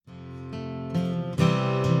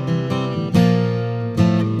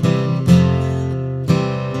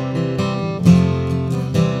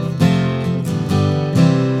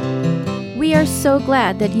so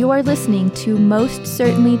glad that you are listening to Most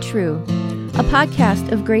Certainly True, a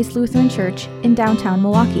podcast of Grace Lutheran Church in downtown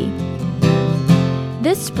Milwaukee.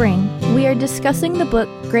 This spring, we are discussing the book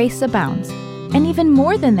Grace Abounds, and even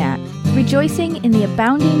more than that, rejoicing in the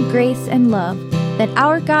abounding grace and love that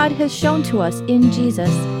our God has shown to us in Jesus,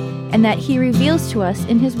 and that He reveals to us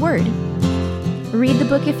in His Word. Read the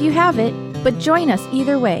book if you have it, but join us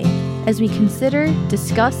either way as we consider,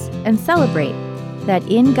 discuss, and celebrate that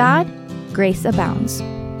in God, grace abounds.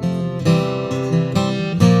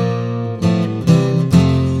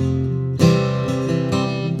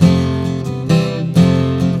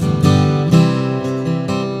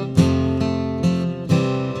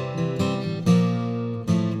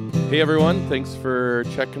 Hey everyone, thanks for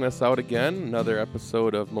checking us out again. Another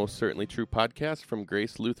episode of Most Certainly True podcast from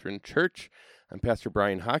Grace Lutheran Church. I'm Pastor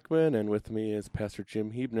Brian Hockman, and with me is Pastor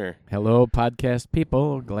Jim Hebner. Hello, podcast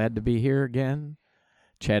people. Glad to be here again,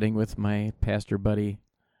 chatting with my pastor buddy,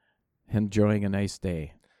 enjoying a nice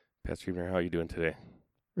day. Pastor Hebner, how are you doing today?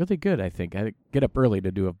 Really good, I think. I get up early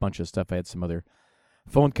to do a bunch of stuff. I had some other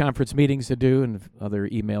phone conference meetings to do and other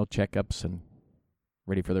email checkups, and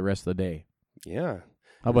ready for the rest of the day. Yeah.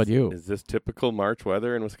 How about you? Is this typical March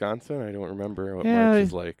weather in Wisconsin? I don't remember what Yeah, March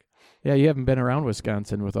is like. Yeah, you haven't been around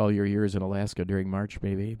Wisconsin with all your years in Alaska during March,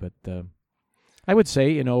 maybe, but I would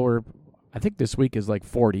say, I think this week is like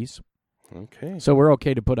 40s. Okay. So we're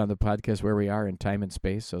okay to put on the podcast where we are in time and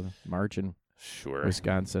space, so March in Sure.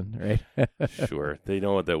 Wisconsin, right? Sure. They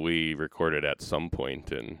know that we recorded at some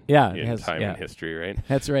point in Yeah, time in history, right?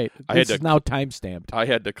 That's right. I had This is now time-stamped. I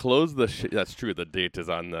had to close the that's true. The date is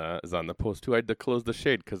on the post too. I had to close the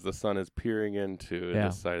shade because the sun is peering into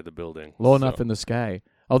this side of the building. Low enough in the sky.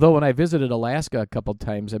 Although when I visited Alaska a couple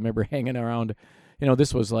times, I remember hanging around,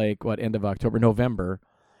 this was like, end of October, November,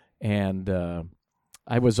 and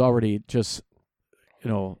I was already just,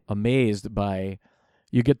 amazed by,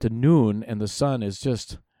 you get to noon and the sun is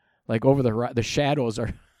just like over the shadows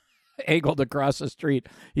are angled across the street.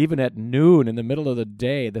 Even at noon in the middle of the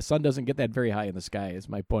day, the sun doesn't get that very high in the sky, is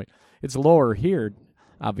my point. It's lower here,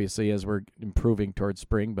 obviously, as we're improving towards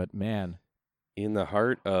spring, but man. In the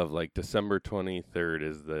heart of like December 23rd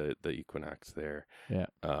is the equinox there. Yeah.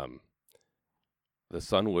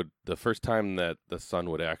 The first time that the sun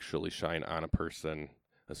would actually shine on a person,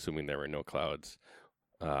 assuming there were no clouds,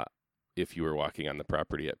 if you were walking on the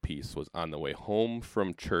property at peace, was on the way home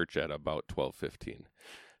from church at about 12:15.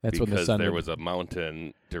 That's when the sun because there was a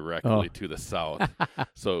mountain directly to the south.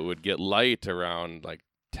 So it would get light around like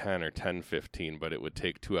 10 or 10:15, but it would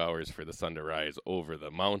take 2 hours for the sun to rise over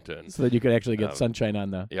the mountain. So that you could actually get sunshine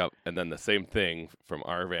on the... Yep, and then the same thing from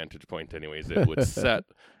our vantage point anyways. It would set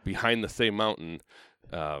behind the same mountain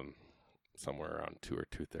somewhere around 2 or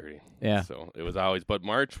 2:30. Yeah. So it was always, but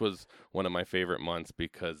March was one of my favorite months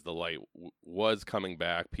because the light was coming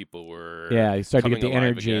back. People were you start to get the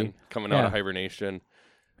energy again, coming out of hibernation.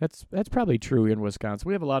 That's probably true in Wisconsin.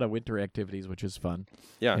 We have a lot of winter activities, which is fun.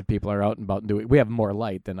 Yeah. And people are out and about and doing. We have more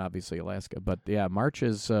light than obviously Alaska, but yeah, March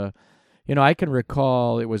is. I can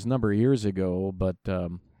recall it was a number of years ago, but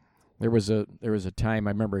there was a time I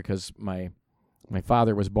remember because my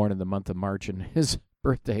father was born in the month of March, and his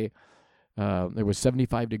birthday. There was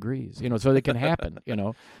 75 degrees, so it can happen,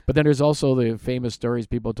 But then there's also the famous stories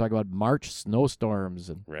people talk about March snowstorms,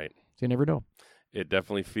 and right. So you never know. It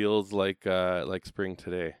definitely feels like spring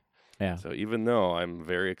today. Yeah. So even though I'm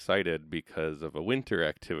very excited because of a winter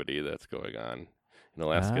activity that's going on in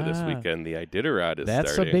Alaska this weekend, the Iditarod is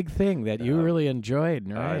That's starting. a big thing that you really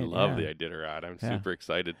enjoyed, right? I love the Iditarod. I'm super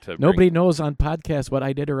excited to. Nobody knows on podcasts what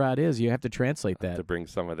Iditarod is. You have to translate that to bring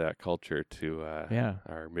some of that culture to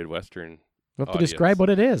our Midwestern. You have to audience. describe what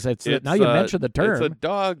it is. It's now you mentioned the term. It's a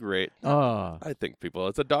dog race. Oh, I think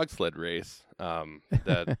it's a dog sled race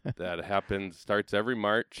that starts every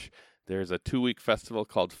March. There's a 2-week festival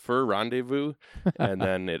called Fur Rendezvous, and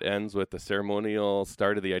then it ends with the ceremonial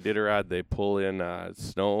start of the Iditarod. They pull in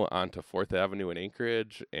snow onto 4th Avenue in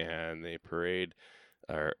Anchorage, and they parade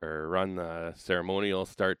or run the ceremonial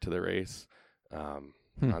start to the race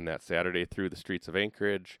on that Saturday through the streets of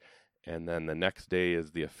Anchorage. And then the next day is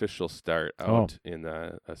the official start out in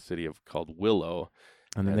a city called Willow.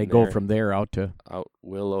 And then they go from there out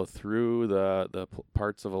Willow through the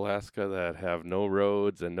parts of Alaska that have no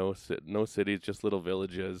roads and no cities, just little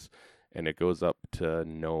villages, and it goes up to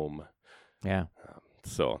Nome. Yeah.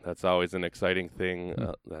 So that's always an exciting thing.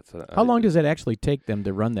 How long does it actually take them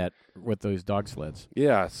to run that with those dog sleds?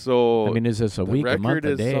 Yeah, so... is this a week, a month,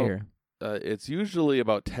 a day? It's usually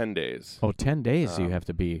about 10 days. 10 days you have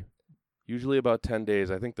to be... Usually about 10 days.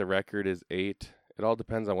 I think the record is 8. It all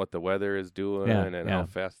depends on what the weather is doing and how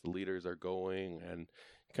fast the leaders are going. And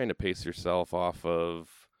kind of pace yourself off of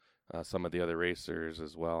some of the other racers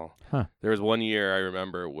as well. Huh. There was one year I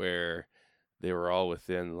remember where they were all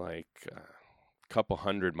within like a couple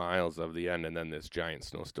 100 miles of the end, and then this giant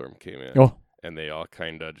snowstorm came in. Oh. And they all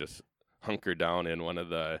kind of just hunkered down in one of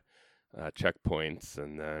the checkpoints,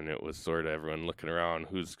 and then it was sort of everyone looking around.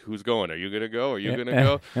 Who's going? Are you going to go? Are you going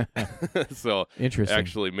to go? So Interesting.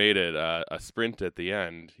 actually made it a sprint at the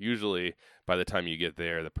end. Usually by the time you get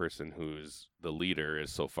there, the person who's the leader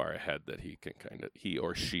is so far ahead that he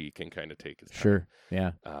or she can kind of take his time. Sure.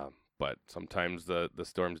 Yeah. But sometimes the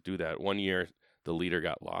storms do that. One year the leader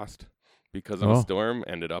got lost because of Oh. a storm,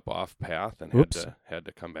 ended up off path and Oops. had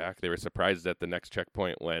to come back. They were surprised at the next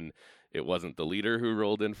checkpoint when it wasn't the leader who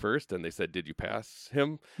rolled in first, and they said, "Did you pass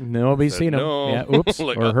him?" Nobody's Said, seen him. "No." Yeah. Oops.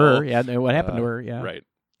 Like, or her. uh-oh. Yeah. What happened to her? Yeah. Right.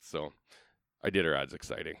 So I did her odds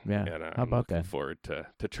exciting. Yeah. And How about looking that? forward to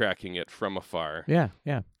tracking it from afar. Yeah.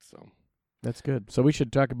 Yeah. So That's good. So we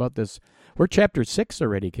should talk about this. We're chapter 6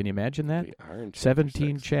 already. Can you imagine that? we are in chapter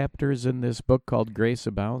 17 6. chapters in this book called Grace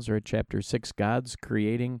Abounds. We're at chapter 6, God's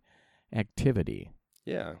creating activity.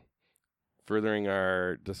 Yeah. Furthering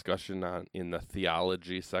our discussion in the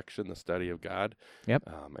theology section, the study of God. Yep.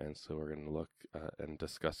 And so we're going to look and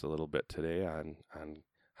discuss a little bit today on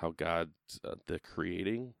how God's the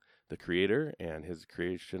creator and his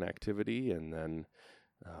creation activity, and then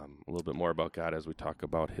a little bit more about God as we talk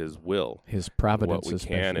about his will, His providence, what we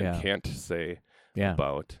especially. can and yeah. can't say Yeah.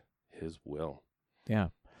 about his will. Yeah.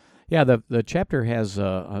 Yeah, the chapter has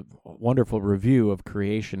a wonderful review of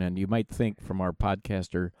creation, and you might think from our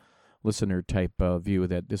podcaster listener type view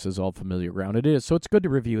that this is all familiar ground. It is, so it's good to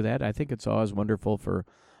review that. I think it's always wonderful for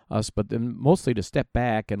us, but then mostly to step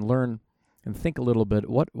back and learn and think a little bit,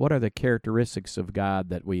 what are the characteristics of God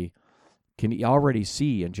that we can already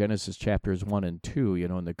see in Genesis chapters 1 and 2,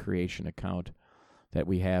 in the creation account that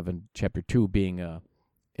we have, in chapter 2 being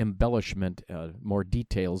embellishment, more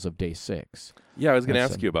details of day 6. Yeah, I was going to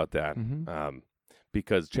That's ask you about that. Mhm.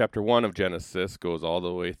 Because chapter 1 of Genesis goes all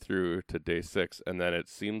the way through to day 6, and then it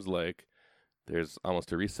seems like there's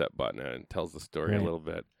almost a reset button, and it tells the story Right. a little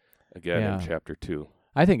bit again Yeah. in chapter 2.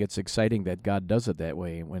 I think it's exciting that God does it that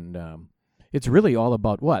way when it's really all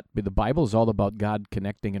about what? The Bible is all about God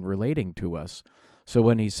connecting and relating to us. So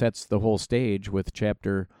when he sets the whole stage with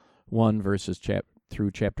chapter 1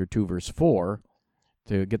 through chapter 2 verse 4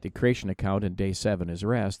 to get the creation account, and day 7 is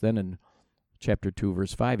rest, then in chapter 2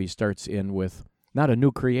 verse 5 he starts in with not a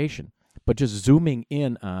new creation, but just zooming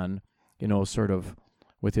in on, sort of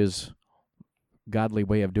with his godly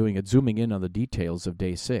way of doing it, zooming in on the details of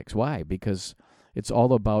day 6. Why? Because it's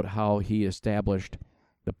all about how he established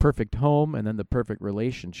the perfect home and then the perfect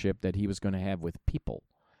relationship that he was going to have with people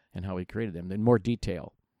and how he created them in more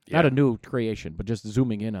detail. Not a new creation, but just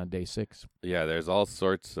zooming in on day 6. Yeah, there's all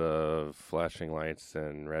sorts of flashing lights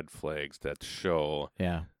and red flags that show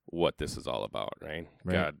Yeah. what this is all about, right?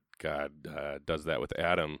 Right. God does that with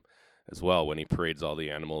Adam as well when he parades all the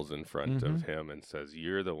animals in front of Mhm. him and says,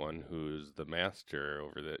 "You're the one who's the master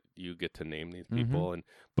over that. You get to name these Mhm. people."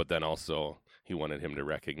 But then also he wanted him to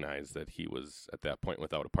recognize that he was at that point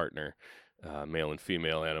without a partner. Male and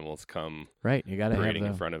female animals come Right. You got to have parading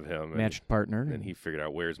in the front of him, matched partner. and he figured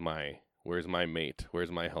out where's my mate,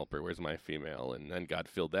 where's my helper, where's my female, and then God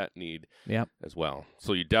filled that need Yep. as well.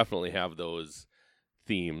 So you definitely have those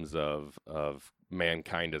themes of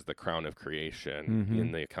mankind as the crown of creation Mhm.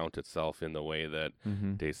 in the account itself, in the way that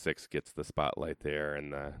Mm-hmm. day 6 gets the spotlight there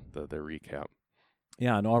and the recap.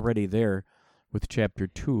 Yeah, and already there with chapter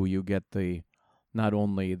 2, you get not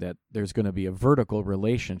only that there's going to be a vertical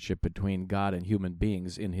relationship between God and human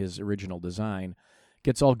beings in his original design,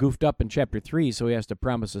 gets all goofed up in chapter 3, so he has to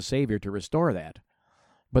promise a Savior to restore that.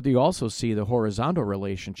 But you also see the horizontal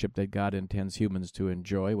relationship that God intends humans to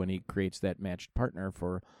enjoy when he creates that matched partner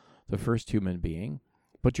for the first human being.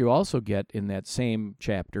 But you also get in that same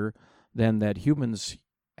chapter then that humans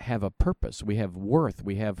have a purpose. We have worth.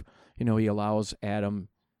 We have, he allows Adam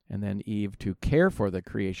and then Eve to care for the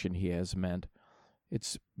creation he has meant.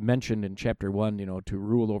 It's mentioned in chapter 1, to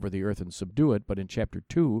rule over the earth and subdue it, but in chapter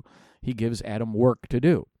 2, he gives Adam work to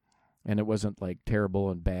do. And it wasn't like terrible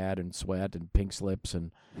and bad and sweat and pink slips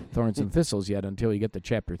and thorns and thistles yet until you get to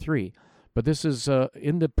chapter 3. But this is,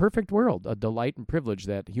 in the perfect world, a delight and privilege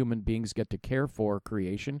that human beings get to care for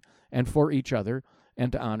creation and for each other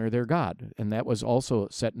and to honor their God. And that was also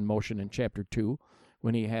set in motion in chapter 2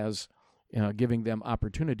 when he has giving them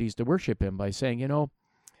opportunities to worship him by saying,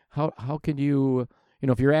 how can you,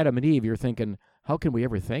 if you're Adam and Eve, you're thinking, how can we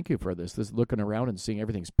ever thank you for this? This looking around and seeing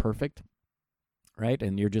everything's perfect, right?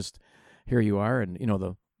 And you're just, here you are, and,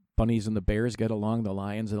 the bunnies and the bears get along, the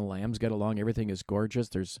lions and the lambs get along, everything is gorgeous.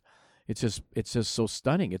 There's, It's just so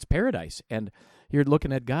stunning. It's paradise. And you're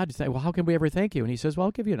looking at God and say, well, how can we ever thank you? And he says, well,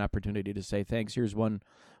 I'll give you an opportunity to say thanks. Here's one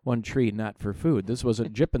tree, not for food. This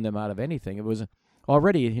wasn't gypping them out of anything. It was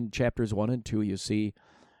already in chapters 1 and 2, you see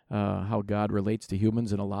how God relates to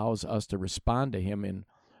humans and allows us to respond to him in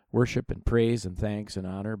worship and praise and thanks and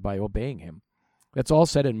honor by obeying him. That's all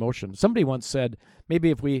set in motion. Somebody once said, maybe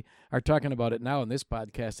if we are talking about it now in this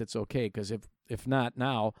podcast, it's okay, because if not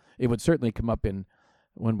now, it would certainly come up in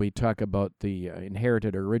when we talk about the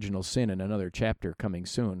inherited or original sin in another chapter coming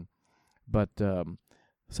soon. But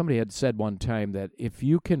somebody had said one time that if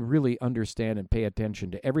you can really understand and pay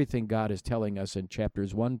attention to everything God is telling us in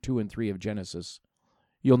chapters 1, 2, and 3 of Genesis,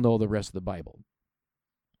 you'll know the rest of the Bible.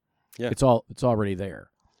 Yeah. It's already there.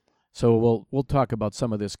 So we'll talk about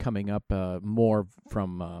some of this coming up more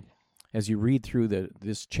from as you read through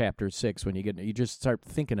this chapter 6. When you just start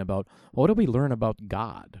thinking about, what do we learn about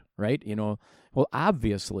God, right? Well,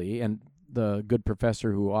 obviously, and the good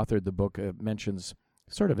professor who authored the book mentions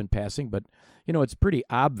sort of in passing, but it's pretty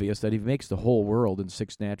obvious that he makes the whole world in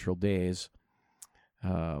 6 natural days.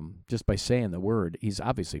 Just by saying the word, he's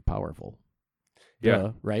obviously powerful.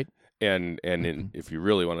 Yeah, right. And if you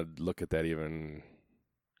really want to look at that even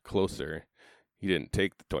closer, he didn't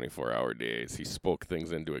take the 24-hour days. He spoke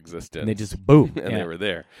things into existence. And they just boom, and they were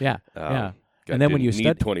there. Yeah, God and then when you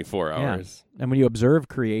need 24 hours, and when you observe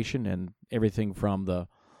creation and everything from the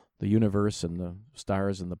universe and the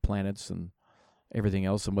stars and the planets and everything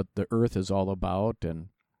else, and what the earth is all about,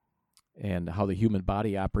 and how the human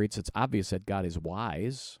body operates, it's obvious that God is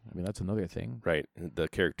wise. I mean, that's another thing. Right. The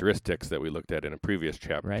characteristics that we looked at in a previous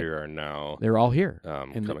chapter are now... They're all here.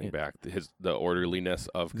 Coming back. The orderliness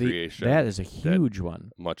of creation. That is a huge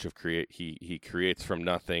one. Much of he creates from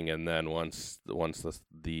nothing, and then once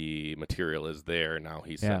the material is there, now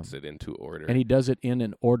he sets it into order. And he does it in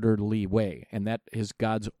an orderly way. And that is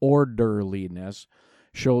God's orderliness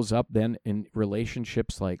shows up then in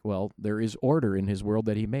relationships like, well, there is order in his world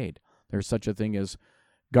that he made. There's such a thing as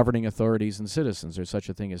governing authorities and citizens. There's such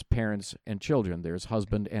a thing as parents and children. There's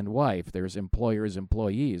husband and wife. There's employers,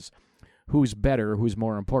 employees. Who's better? Who's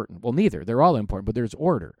more important? Well, neither. They're all important, but there's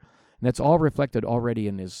order. And that's all reflected already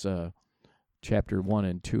in his chapter 1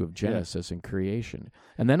 and 2 of Genesis and creation.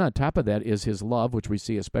 And then on top of that is his love, which we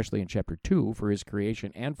see especially in chapter 2 for his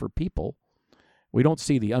creation and for people. We don't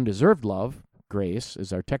see the undeserved love. Grace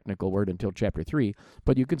is our technical word until chapter 3,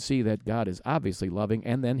 but you can see that God is obviously loving,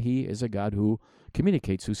 and then he is a God who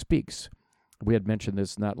communicates, who speaks. We had mentioned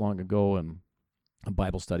this not long ago in a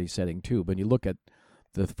Bible study setting too, but you look at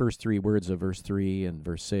the first 3 words of verse 3 and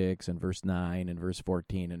verse 6 and verse 9 and verse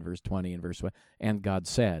 14 and verse 20 and verse 1, and God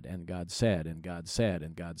said, and God said, and God said,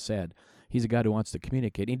 and God said. He's a God who wants to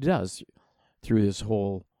communicate. He does through this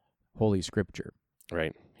whole Holy Scripture.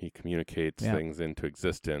 Right. He communicates things into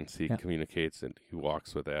existence. He communicates, and he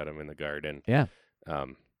walks with Adam in the garden. Yeah.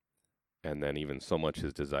 And then even so much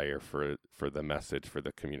his desire for the message, for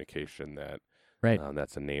the communication that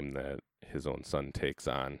that's a name that his own son takes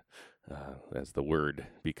on as the Word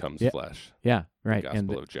becomes flesh. Yeah, right. The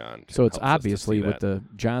Gospel of John. So it's obviously with the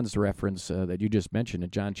John's reference that you just mentioned in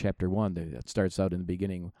John chapter 1 that starts out in the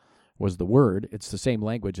beginning was the Word. It's the same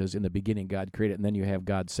language as in the beginning God created, and then you have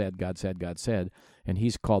God said, God said, God said, and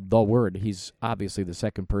he's called the Word. He's obviously the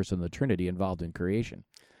second person of the Trinity involved in creation,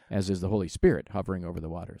 as is the Holy Spirit hovering over the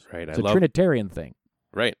waters. Right. It's a Trinitarian thing.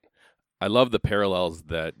 Right. I love the parallels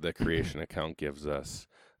that the creation account gives us.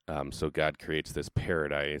 So God creates this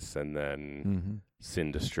paradise, and then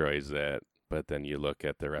sin destroys it. But then you look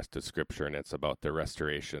at the rest of Scripture, and it's about the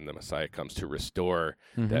restoration. The Messiah comes to restore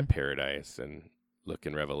that paradise. And look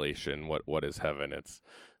in Revelation, what is heaven? It's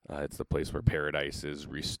the place where paradise is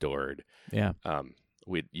restored. Yeah.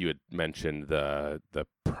 You had mentioned the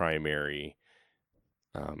primary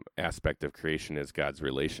aspect of creation is God's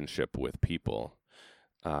relationship with people,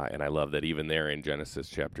 and I love that even there in Genesis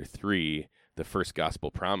chapter 3, the first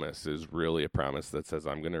gospel promise is really a promise that says,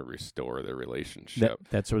 "I'm going to restore the relationship.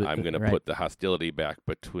 That's what I'm going to put the hostility back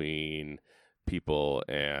between people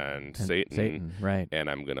and Satan, right?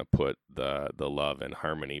 And I'm going to put the love and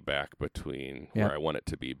harmony back between where I want it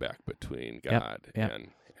to be, back between God and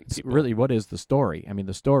people." Really, what is the story? I mean,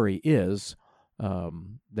 the story is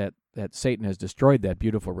that Satan has destroyed that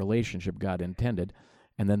beautiful relationship God intended,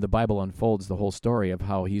 and then the Bible unfolds the whole story of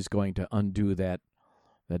how he's going to undo the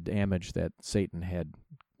damage that Satan had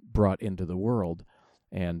brought into the world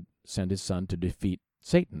and send his son to defeat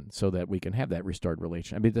Satan so that we can have that restored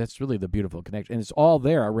relation. I mean, that's really the beautiful connection. And it's all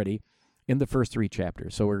there already in the first 3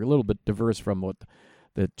 chapters. So we're a little bit diverse from what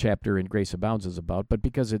the chapter in Grace Abounds is about, but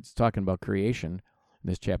because it's talking about creation in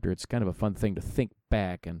this chapter, it's kind of a fun thing to think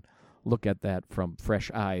back and look at that from fresh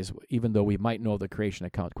eyes, even though we might know the creation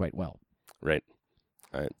account quite well. Right.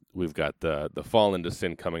 We've got the fall into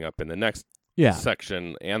sin coming up in the next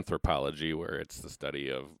section, anthropology, where it's the study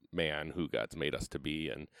of man, who God's made us to be,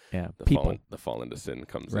 and the fall into sin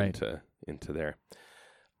comes into there.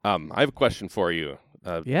 I have a question for you.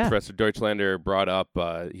 Professor Deutschlander brought up,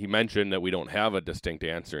 he mentioned that we don't have a distinct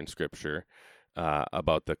answer in Scripture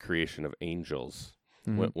about the creation of angels.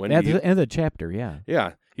 Mm-hmm. At the end of the chapter,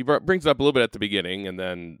 Yeah. He brings up a little bit at the beginning, and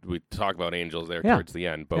then we talk about angels there towards the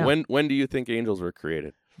end. But when do you think angels were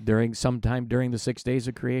created? Sometime during the 6 days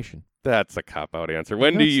of creation. That's a cop-out answer.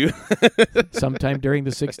 When do you? Sometime during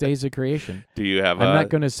the 6 days of creation. Do you have? I'm not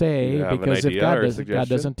going to say, because if God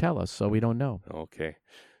doesn't tell us, so we don't know. Okay.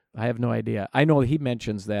 I have no idea. I know he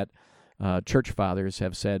mentions that church fathers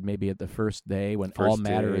have said maybe at the first day when all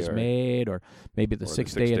matter is made, or maybe the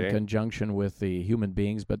sixth day in conjunction with the human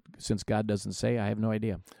beings. But since God doesn't say, I have no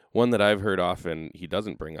idea. One that I've heard often he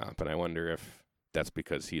doesn't bring up, and I wonder if that's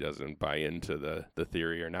because he doesn't buy into the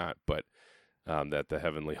theory or not, but that the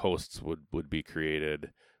heavenly hosts would be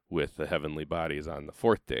created with the heavenly bodies on the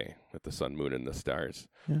fourth day with the sun, moon, and the stars.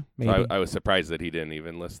 Yeah, maybe. So I was surprised that he didn't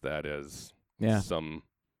even list that as some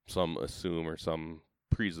assume or some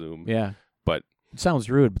presume. Yeah. But it sounds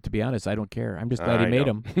rude, but to be honest, I don't care. I'm just glad he made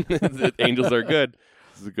them. The angels are good.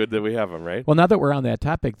 It's good that we have them, right? Well, now that we're on that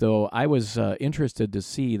topic, though, I was interested to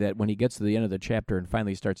see that when he gets to the end of the chapter and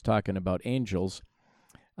finally starts talking about angels,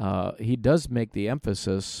 he does make the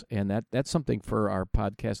emphasis, and that's something for our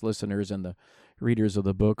podcast listeners and the readers of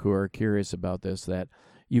the book who are curious about this, that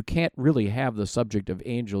you can't really have the subject of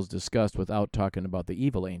angels discussed without talking about the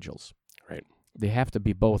evil angels. Right. They have to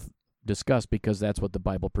be both discussed because that's what the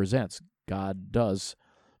Bible presents. God does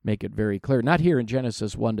make it very clear. Not here in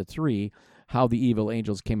Genesis 1-3, how the evil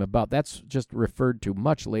angels came about. That's just referred to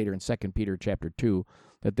much later in 2 Peter chapter 2,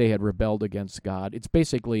 that they had rebelled against God. It's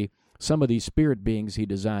basically some of these spirit beings he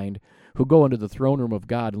designed who go into the throne room of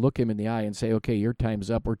God, look him in the eye and say, okay, your time's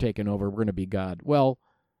up, we're taking over, we're going to be God. Well,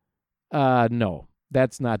 no,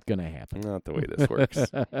 that's not going to happen. Not the way this works.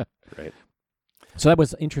 Right. So that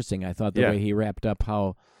was interesting, I thought, the way he wrapped up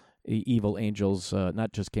how evil angels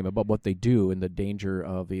not just came about, what they do and the danger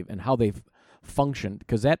of and how they functioned,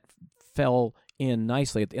 because that fell in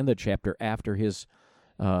nicely at the end of the chapter after his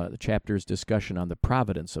chapter's discussion on the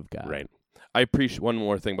providence of God. Right. I appreciate one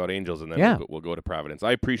more thing about angels, and then we'll go to providence.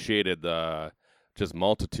 I appreciated the just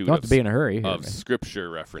multitude Don't have to be in a hurry of scripture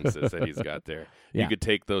references that he's got there. You could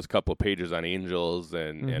take those couple pages on angels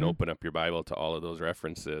and open up your Bible to all of those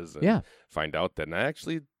references and find out that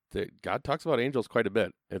actually God talks about angels quite a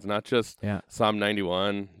bit. It's not just Psalm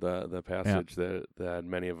 91, the passage that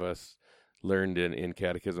many of us learned in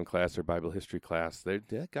catechism class or Bible history class.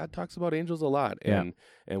 God talks about angels a lot, and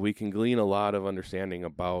we can glean a lot of understanding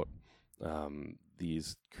about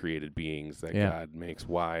these created beings that God makes,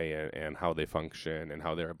 why and how they function and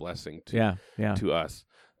how they're a blessing to us.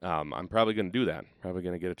 I'm probably going to do that. Probably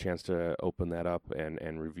going to get a chance to open that up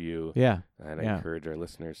and review. And I encourage our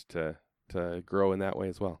listeners to grow in that way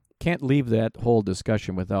as well. Can't leave that whole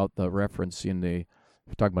discussion without the reference we're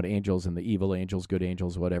talking about angels and the evil angels, good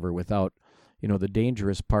angels, whatever, without, the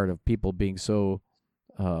dangerous part of people being so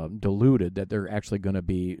deluded that they're actually going to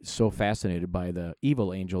be so fascinated by the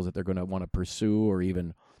evil angels that they're going to want to pursue or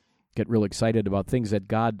even get real excited about things that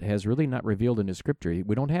God has really not revealed in His Scripture.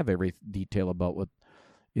 We don't have every detail about what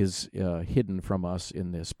is hidden from us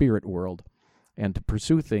in the spirit world. And to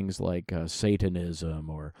pursue things like Satanism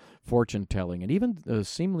or fortune-telling and even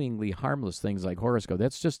seemingly harmless things like horoscope,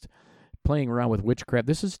 that's just playing around with witchcraft.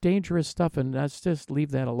 This is dangerous stuff, and let's just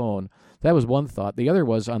leave that alone. That was one thought. The other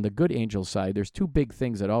was on the good angel side. There's two big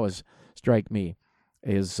things that always strike me,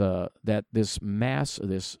 is that this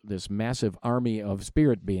massive army of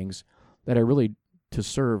spirit beings that are really to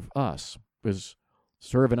serve us, is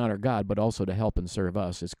serve and honor God, but also to help and serve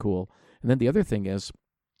us is cool. And then the other thing is,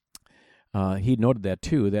 he noted that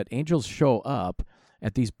too, that angels show up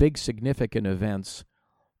at these big significant events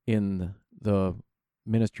in the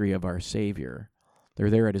ministry of our Savior. They're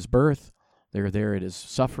there at His birth. They're there at His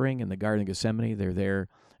suffering in the Garden of Gethsemane. They're there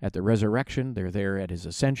at the resurrection. They're there at His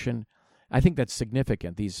ascension. I think that's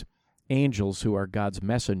significant. These angels who are God's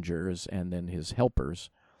messengers and then His helpers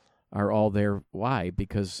are all there. Why?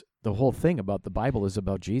 Because the whole thing about the Bible is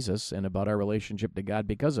about Jesus and about our relationship to God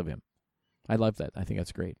because of Him. I love that. I think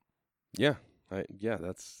that's great. Yeah. I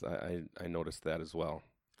noticed that as well.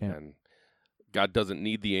 Yeah. And God doesn't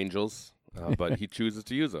need the angels, but He chooses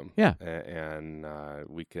to use them. Yeah. And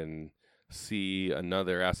we can see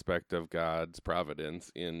another aspect of God's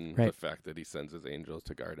providence in the Right. fact that he sends his angels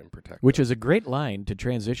to guard and protect Which us. is a great line to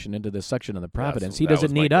transition into this section of the providence. Yes, He that doesn't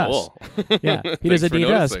was my need us. goal. Yeah, he Thanks doesn't for need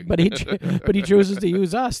us, noticing. but he chooses to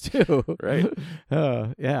use us too. Right.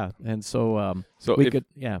 Yeah, and so So we if, could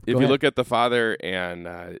yeah. if go you ahead. look at the Father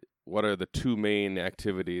and what are the two main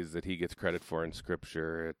activities that he gets credit for in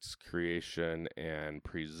Scripture, it's creation and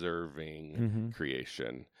preserving Mhm.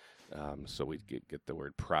 creation. So we get the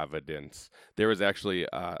word providence. There was actually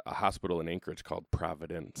a hospital in Anchorage called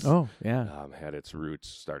Providence. Oh yeah, Had its roots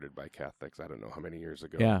started by Catholics. I don't know how many years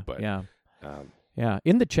ago. yeah, but yeah. um, Yeah,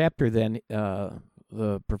 in the chapter, then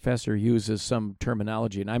the professor uses some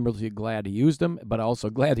terminology, and I'm really glad he used them, but also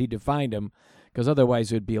glad he defined them, because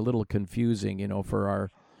otherwise it would be a little confusing, for our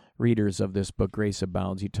readers of this book, Grace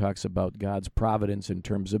Abounds. He talks about God's providence in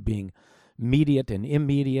terms of being mediate and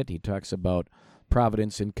immediate. He talks about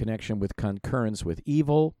providence in connection with concurrence with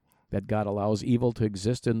evil, that God allows evil to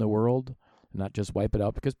exist in the world, not just wipe it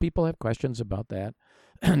out, because people have questions about that,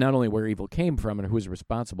 not only where evil came from and who's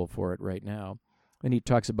responsible for it right now. And he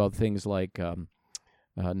talks about things like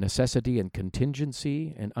necessity and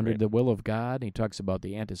contingency and under Right. the will of God. And he talks about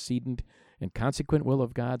the antecedent and consequent will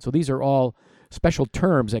of God. So these are all special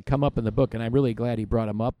terms that come up in the book, and I'm really glad he brought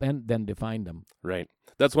them up and then defined them. right.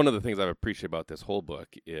 That's one of the things I appreciate about this whole book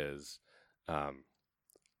is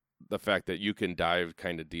the fact that you can dive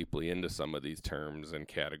kind of deeply into some of these terms and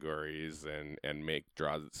categories and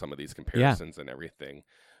draw some of these comparisons and everything.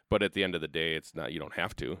 But at the end of the day, it's not. You don't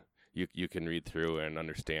have to. You can read through and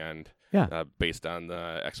understand based on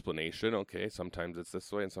the explanation. Okay, sometimes it's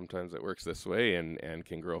this way and sometimes it works this way, and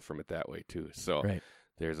can grow from it that way too. So Right.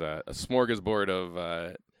 there's a smorgasbord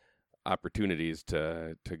of opportunities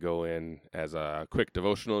to go in as a quick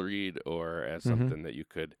devotional read or as something that you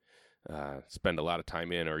could spend a lot of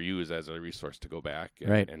time in or use as a resource to go back and,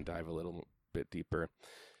 Right. and dive a little bit deeper.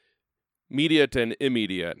 Mediate and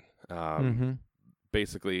immediate.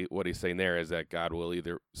 Basically, what he's saying there is that God will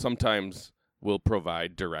sometimes will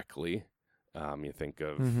provide directly. You think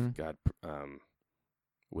of God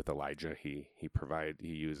with Elijah. He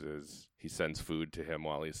sends food to him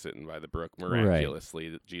while he's sitting by the brook.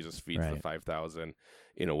 Miraculously, Jesus feeds the 5,000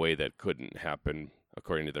 in a way that couldn't happen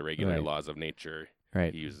according to the regular laws of nature.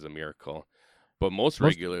 Right. He uses a miracle, but most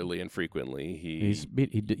regularly and frequently he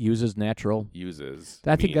uses natural. uses.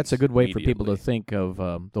 I think that's a good way for people to immediately. think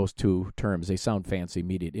of those two terms. They sound fancy,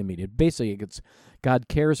 immediate. Basically, it's God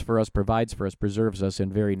cares for us, provides for us, preserves us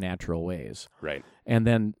in very natural ways. Right. And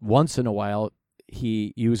then once in a while,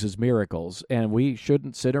 he uses miracles. And we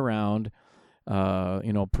shouldn't sit around,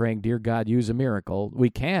 praying, "Dear God, use a miracle." We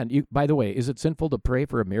can. By the way, is it sinful to pray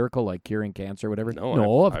for a miracle like curing cancer or whatever?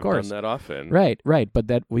 No, of I've course. done that often. Right. But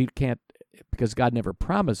that we can't, because God never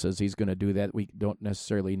promises he's going to do that. We don't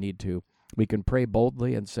necessarily need to. We can pray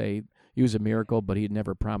boldly and say, use a miracle, but he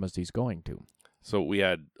never promised he's going to. So we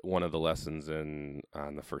had one of the lessons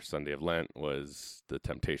on the first Sunday of Lent was the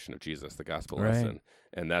temptation of Jesus, the gospel Right. lesson.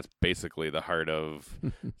 And that's basically the heart of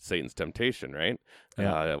Satan's temptation, right?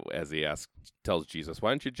 Yeah. As he tells Jesus, "Why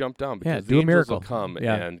don't you jump down? Yeah, Because do the a angels miracle. will come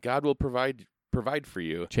Yeah. and God will provide for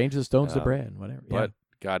you." Change the stones to bread, whatever. But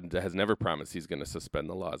God has never promised he's going to suspend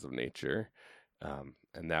the laws of nature.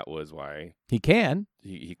 And that was why he can.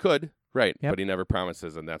 he could, right? Yep. But he never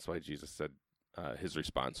promises. And that's why Jesus said his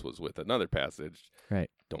response was with another passage.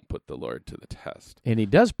 Right. Don't put the Lord to the test. And he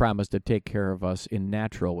does promise to take care of us in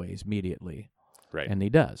natural ways immediately. Right. And he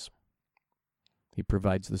does. He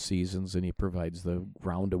provides the seasons, and he provides the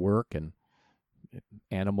ground to work and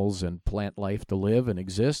animals and plant life to live and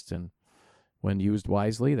exist. And when used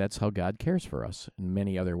wisely, that's how God cares for us in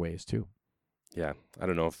many other ways too. Yeah. I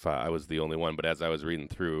don't know if I was the only one, but as I was reading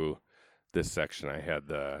through this section, I had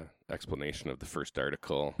the explanation of the first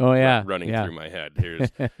article running through my head. Here's,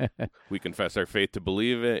 we confess our faith to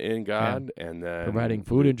believe in God, and then providing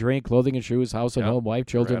food and drink, clothing and shoes, house and home, wife,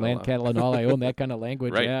 children, Right land, along. cattle, and all I own, that kind of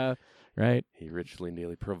language. Right. Yeah, right. He richly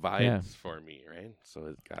daily provides for me, right? So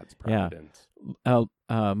it's God's Yeah. providence.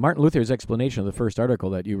 Martin Luther's explanation of the first article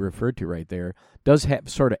that you referred to right there does have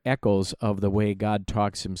sort of echoes of the way God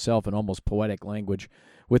talks himself in almost poetic language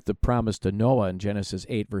with the promise to Noah in Genesis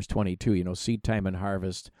 8, verse 22, seed time and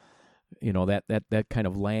harvest. That kind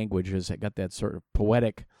of language has got that sort of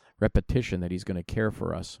poetic repetition that he's going to care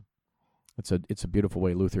for us. It's a beautiful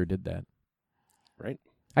way Luther did that. Right.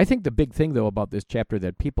 I think the big thing, though, about this chapter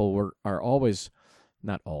that people are always,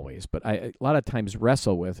 not always, but a lot of times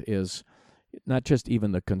wrestle with is not just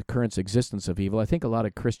even the concurrent existence of evil. I think a lot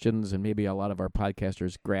of Christians and maybe a lot of our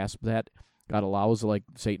podcasters grasp that God allows like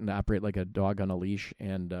Satan to operate like a dog on a leash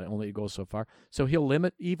and only go so far. So he'll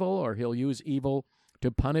limit evil, or he'll use evil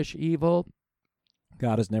to punish evil.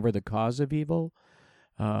 God is never the cause of evil.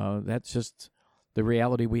 That's just the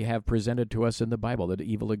reality we have presented to us in the Bible, that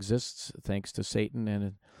evil exists thanks to Satan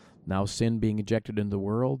and now sin being injected in the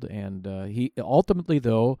world. And he ultimately,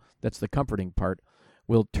 though, that's the comforting part,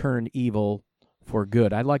 will turn evil for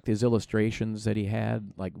good. I like these illustrations that he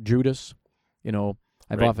had, like Judas.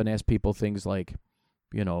 I've Right. often asked people things like,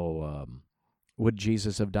 would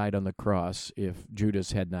Jesus have died on the cross if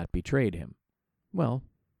Judas had not betrayed him? Well,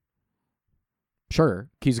 sure,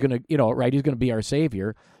 he's going to, he's going to be our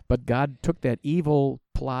Savior, but God took that evil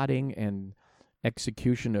plotting and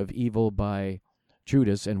execution of evil by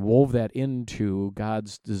Judas and wove that into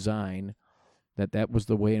God's design, that was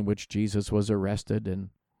the way in which Jesus was arrested. And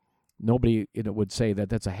nobody would say that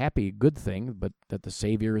that's a happy, good thing, but that the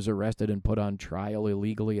Savior is arrested and put on trial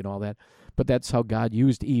illegally and all that. But that's how God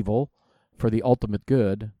used evil for the ultimate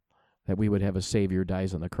good, that we would have a Savior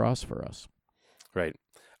dies on the cross for us. Right.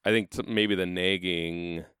 I think maybe the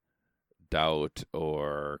nagging doubt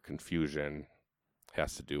or confusion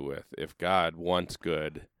has to do with, if God wants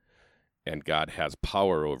good and God has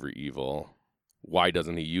power over evil, why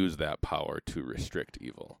doesn't he use that power to restrict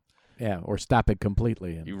evil? Yeah, or stop it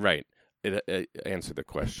completely. You're right. It answered the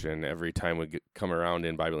question every time we come around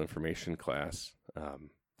in Bible information class.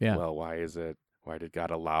 Well, why did God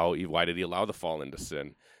allow evil? Why did he allow the fall into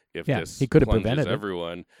sin? If this he could have plunges prevented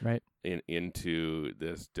everyone right into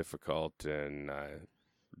this difficult and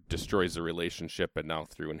destroys the relationship, and now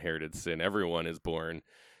through inherited sin, everyone is born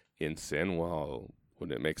in sin. Well,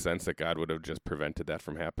 wouldn't it make sense that God would have just prevented that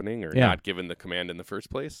from happening, or not given the command in the first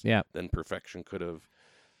place? Yeah. Then perfection could have.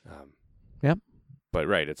 Yep. But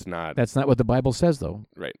right, it's not. That's not what the Bible says, though.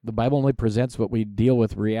 Right. The Bible only presents what we deal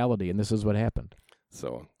with reality, and this is what happened.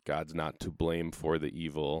 So God's not to blame for the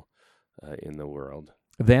evil in the world.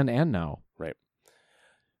 Then and now. Right.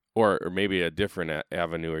 Or maybe a different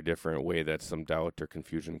avenue or different way that some doubt or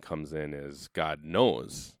confusion comes in is God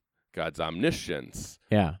knows. God's omniscience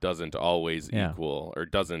doesn't always equal, or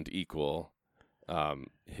doesn't equal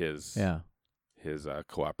his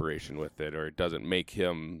cooperation with it, or it doesn't make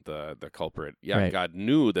him the culprit. Right. God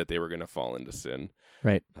knew that they were going to fall into sin.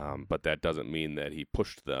 Right. But that doesn't mean that he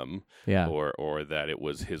pushed them, or that it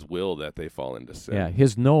was his will that they fall into sin. Yeah,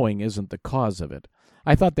 his knowing isn't the cause of it.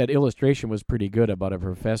 I thought that illustration was pretty good about a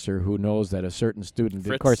professor who knows that a certain student,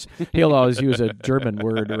 Fritz. Of course, he'll always use a German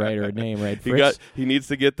word, right, or a name, right? Fritz. He needs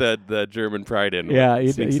to get the German pride in. Yeah,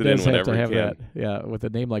 he Sneaks it does in have to whenever have he can. that. Yeah, with a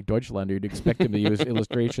name like Deutschlander, you'd expect him to use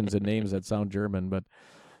illustrations and names that sound German. But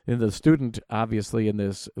the student, obviously, in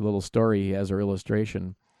this little story he has, or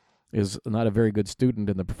illustration, is not a very good student,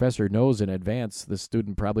 and the professor knows in advance the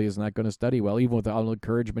student probably is not going to study well, even with all the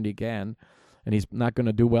encouragement he can, and he's not going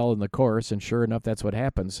to do well in the course, and sure enough, that's what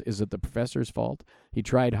happens. Is it the professor's fault? He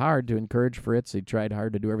tried hard to encourage Fritz. He tried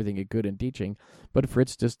hard to do everything he could in teaching, but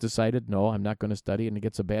Fritz just decided, no, I'm not going to study, and he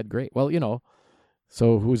gets a bad grade. Well,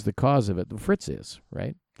 so who's the cause of it? Fritz is,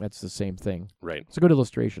 right? That's the same thing. Right. It's a good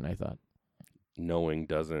illustration, I thought. Knowing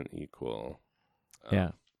doesn't equal.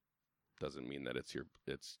 Doesn't mean that it's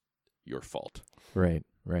your fault. Right.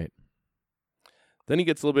 Then he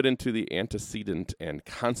gets a little bit into the antecedent and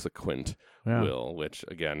consequent Yeah. will, which,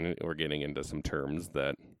 again, we're getting into some terms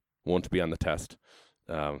that won't be on the test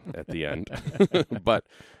at the end. But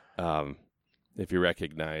if you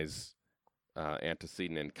recognize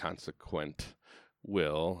antecedent and consequent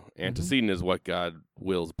will, antecedent is what God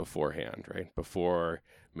wills beforehand, right? Before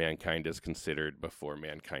mankind is considered, before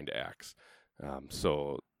mankind acts.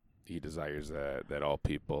 So he desires that all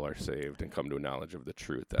people are saved and come to a knowledge of the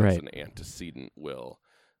truth. That's Right. an antecedent will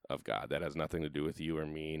of God. That has nothing to do with you or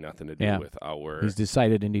me, nothing to do with our... He's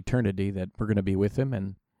decided in eternity that we're going to be with him,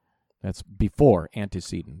 and that's before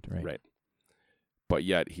antecedent, right? Right. But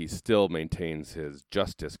yet he still maintains his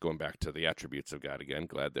justice, going back to the attributes of God again.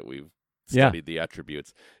 Glad that we've studied the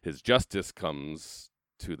attributes. His justice comes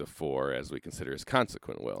to the fore as we consider his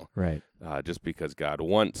consequent will. Right. Just because God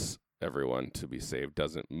wants everyone to be saved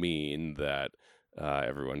doesn't mean that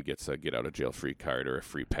everyone gets a get-out-of-jail-free card or a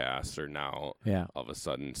free pass, or now all of a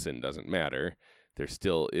sudden sin doesn't matter. There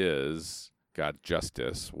still is God's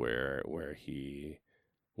justice where he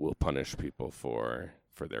will punish people for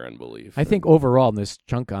their unbelief. I think overall in this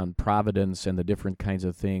chunk on providence and the different kinds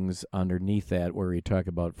of things underneath that, where he talk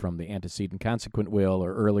about from the antecedent consequent will,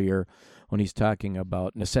 or earlier when he's talking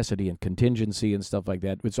about necessity and contingency and stuff like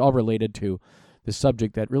that, it's all related to the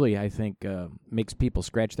subject that really, I think, makes people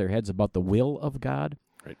scratch their heads about the will of God.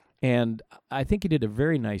 Right. And I think he did a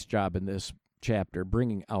very nice job in this chapter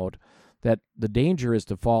bringing out that the danger is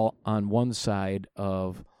to fall on one side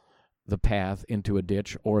of the path into a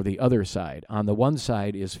ditch or the other side. On the one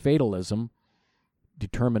side is fatalism,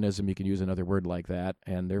 determinism, you can use another word like that,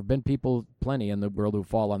 and there have been people plenty in the world who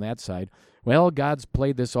fall on that side. Well, God's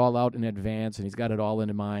played this all out in advance, and he's got it all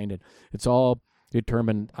in mind, and it's all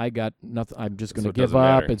determined. I got nothing. I'm just going to give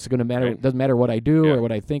up. It's going to matter. Right? It doesn't matter what I do or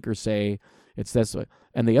what I think or say. It's this.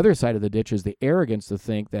 And the other side of the ditch is the arrogance to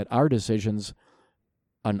think that our decisions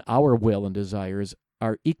on our will and desires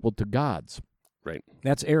are equal to God's. Right.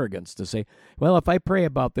 That's arrogance to say, well, if I pray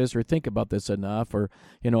about this or think about this enough or,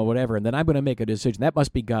 whatever, and then I'm going to make a decision, that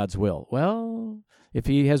must be God's will. Well, if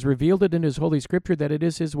he has revealed it in his Holy Scripture that it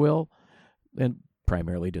is his will, and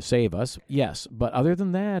primarily to save us, yes. But other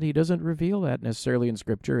than that, he doesn't reveal that necessarily in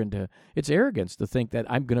Scripture. And it's arrogance to think that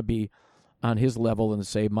I'm going to be on his level and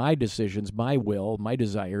say my decisions, my will, my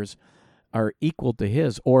desires are equal to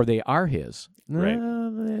his, or they are his.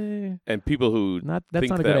 Right. And people who think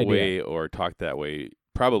that way or talk that way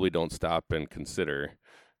probably don't stop and consider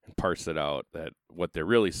and parse it out, that what they're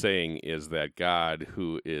really saying is that God,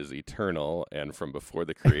 who is eternal and from before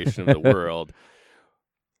the creation of the world,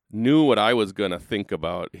 knew what I was going to think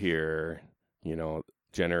about here,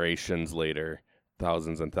 generations later,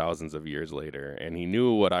 thousands and thousands of years later, and he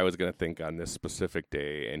knew what I was going to think on this specific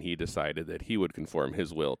day, and he decided that he would conform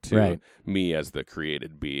his will to me as the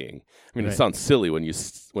created being. I mean, it sounds silly when you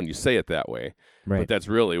say it that way, but that's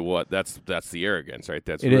really that's the arrogance, right?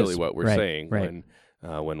 That's really what we're saying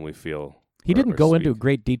when we feel. He didn't go into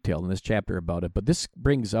great detail in this chapter about it, but this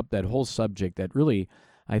brings up that whole subject that really,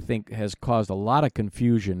 I think, has caused a lot of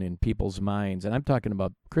confusion in people's minds. And I'm talking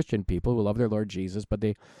about Christian people who love their Lord Jesus, but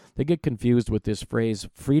they get confused with this phrase,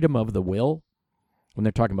 freedom of the will, when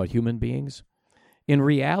they're talking about human beings. In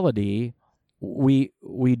reality, we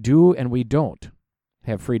do and we don't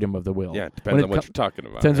have freedom of the will. Yeah, it depends on what you're talking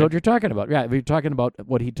about. Depends on what you're talking about. Yeah, if you're talking about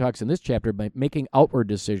what he talks in this chapter, by making outward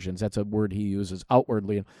decisions, that's a word he uses,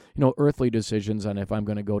 outwardly. Earthly decisions on if I'm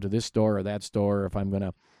going to go to this store or that store, or if I'm going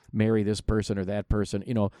to marry this person or that person.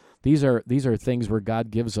 These are things where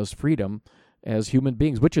God gives us freedom as human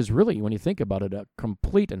beings, which is really, when you think about it, a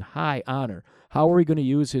complete and high honor. How are we going to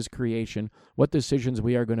use his creation? What decisions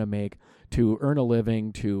we are going to make to earn a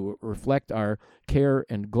living, to reflect our care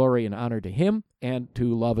and glory and honor to him, and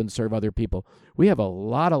to love and serve other people. We have a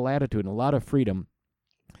lot of latitude and a lot of freedom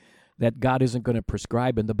that God isn't going to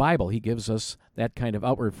prescribe in the Bible. He gives us that kind of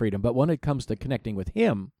outward freedom. But when it comes to connecting with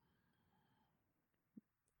him,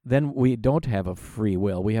 then we don't have a free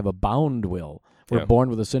will. We have a bound will. We're born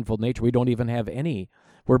with a sinful nature. We don't even have any.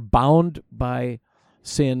 We're bound by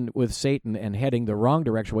sin with Satan and heading the wrong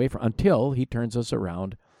direction away from until he turns us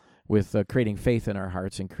around with creating faith in our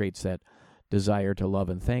hearts and creates that desire to love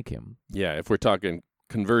and thank him. Yeah, if we're talking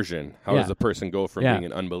conversion, how does a person go from being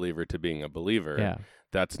an unbeliever to being a believer? Yeah.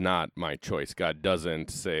 That's not my choice. God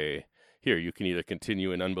doesn't say, here, you can either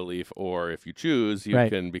continue in unbelief, or if you choose, you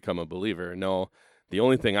can become a believer. No. The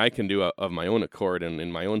only thing I can do of my own accord and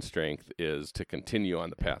in my own strength is to continue on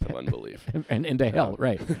the path of unbelief. and into hell,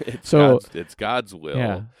 right. It's God's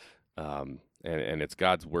will, and it's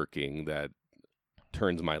God's working that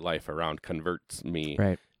turns my life around, converts me,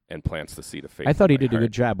 and plants the seed of faith. I thought he did heart. a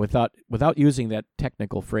good job without using that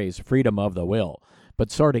technical phrase, freedom of the will, but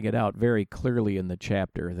sorting it out very clearly in the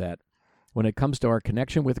chapter that when it comes to our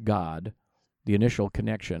connection with God, the initial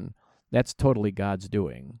connection, that's totally God's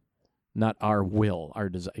doing. Not our will, our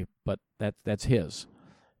desire, but that's his.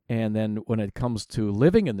 And then when it comes to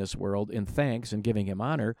living in this world in thanks and giving him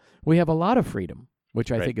honor, we have a lot of freedom,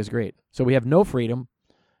 which I think is great. So we have no freedom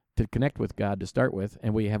to connect with God to start with,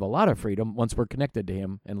 and we have a lot of freedom once we're connected to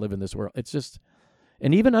him and live in this world. It's just,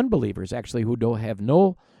 and even unbelievers actually who don't have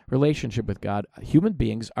no relationship with God, human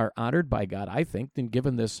beings are honored by God, I think, and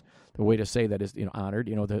given this, the way to say that is, honored,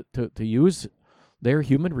 to use their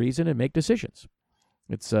human reason and make decisions.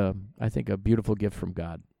 It's, I think, a beautiful gift from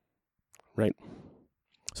God. Right.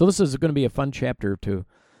 So this is going to be a fun chapter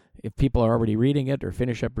if people are already reading it or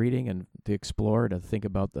finish up reading, and to explore, to think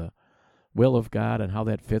about the will of God and how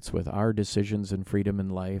that fits with our decisions and freedom in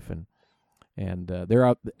life. And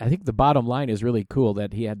I think the bottom line is really cool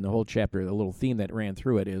that he had in the whole chapter, the little theme that ran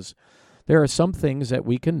through it is, there are some things that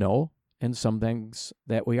we can know and some things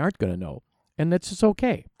that we aren't going to know. And that's just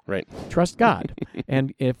okay. Right. Trust God.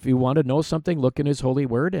 And if you want to know something, look in his holy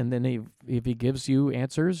word, and then if he gives you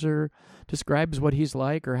answers or describes what he's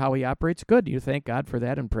like or how he operates, good. You thank God for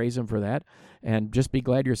that and praise him for that, and just be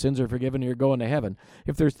glad your sins are forgiven and you're going to heaven.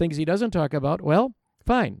 If there's things he doesn't talk about, well,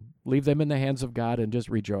 fine. Leave them in the hands of God and just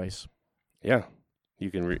rejoice. Yeah. You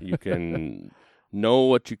can know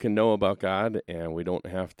what you can know about God, and we don't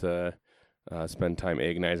have to spend time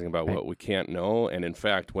agonizing about Right. what we can't know. And in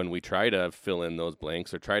fact, when we try to fill in those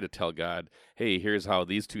blanks or try to tell God, hey, here's how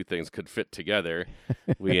these two things could fit together,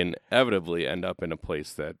 we inevitably end up in a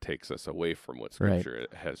place that takes us away from what Right. Scripture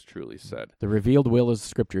has truly said. The revealed will is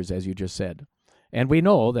Scriptures, as you just said. And we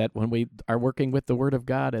know that when we are working with the Word of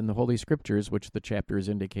God and the Holy Scriptures, which the chapter is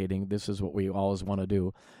indicating this is what we always want to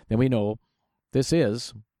do, then we know this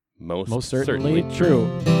is most certainly true.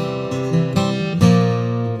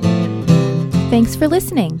 Thanks for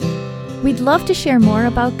listening. We'd love to share more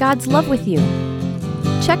about God's love with you.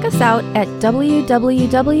 Check us out at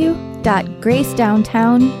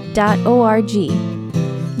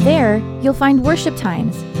www.gracedowntown.org. There, you'll find worship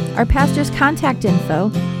times, our pastor's contact info,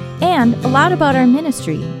 and a lot about our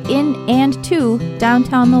ministry in and to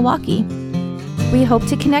downtown Milwaukee. We hope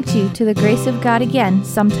to connect you to the grace of God again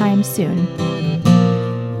sometime soon.